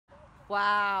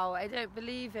Wow, I don't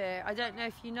believe it. I don't know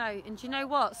if you know. And do you know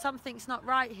what? Something's not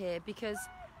right here because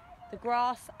the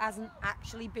grass hasn't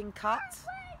actually been cut.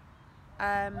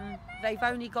 They've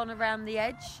only gone around the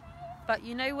edge. But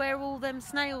you know where all them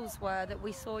snails were that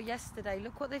we saw yesterday?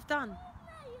 Look what they've done.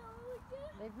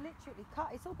 They've literally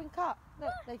cut. It's all been cut.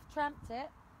 Look, they've tramped it.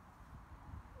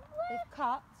 They've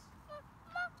cut.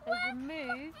 They've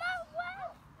removed.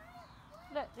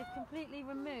 Look, they've completely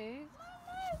removed.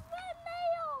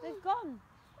 They've gone.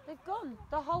 They've gone.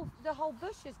 The whole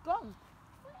bush is gone.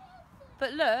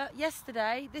 But look,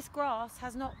 yesterday this grass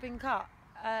has not been cut.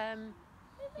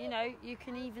 You know, you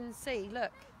can even see.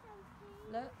 Look,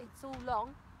 it's all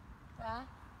long there,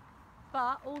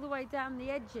 but all the way down the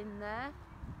edge in there.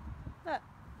 Look,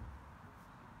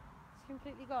 it's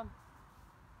completely gone.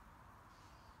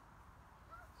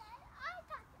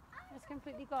 It's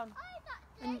completely gone.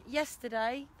 And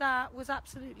yesterday that was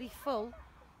absolutely full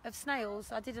of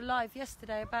snails. I did a live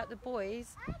yesterday about the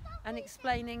boys and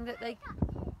explaining that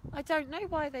I don't know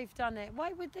why they've done it.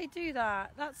 Why would they do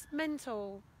that? That's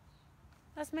mental.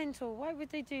 That's mental. Why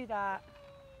would they do that?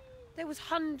 There was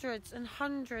hundreds and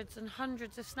hundreds and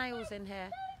hundreds of snails in here.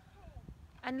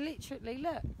 And literally,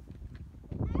 look,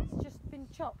 it's just been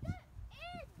chopped.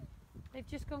 They've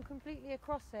just gone completely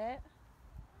across it.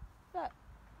 Look.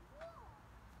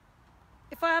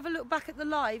 If I have a look back at the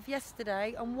live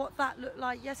yesterday and what that looked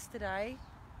like yesterday,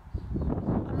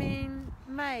 I mean,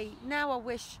 now I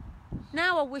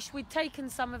wish we'd taken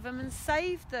some of them and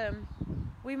saved them.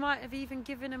 We might have even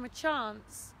given them a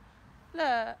chance.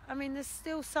 Look, I mean, there's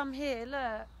still some here.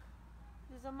 Look,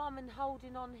 there's a mum and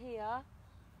holding on here.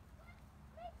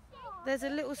 There's a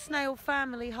little snail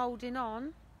family holding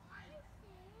on.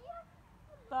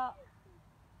 But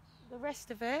the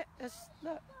rest of it is,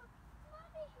 look.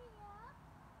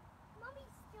 Mummy's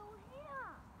still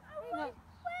here. Look.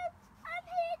 I'm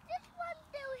here. This one's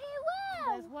still here.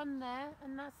 Where? There's one there,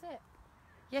 and that's it.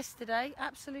 Yesterday,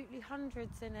 absolutely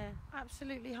hundreds in here.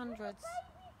 Absolutely hundreds.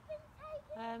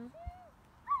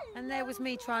 And there was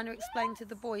me trying to explain to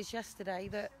the boys yesterday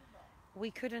that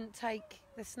we couldn't take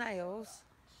the snails.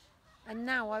 And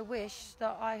now I wish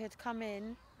that I had come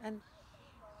in and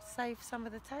saved some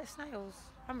of the snails.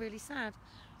 I'm really sad.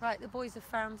 Right, the boys have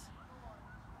found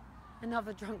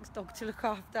another drunk dog to look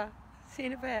after. See you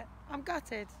in a bit. I'm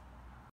gutted.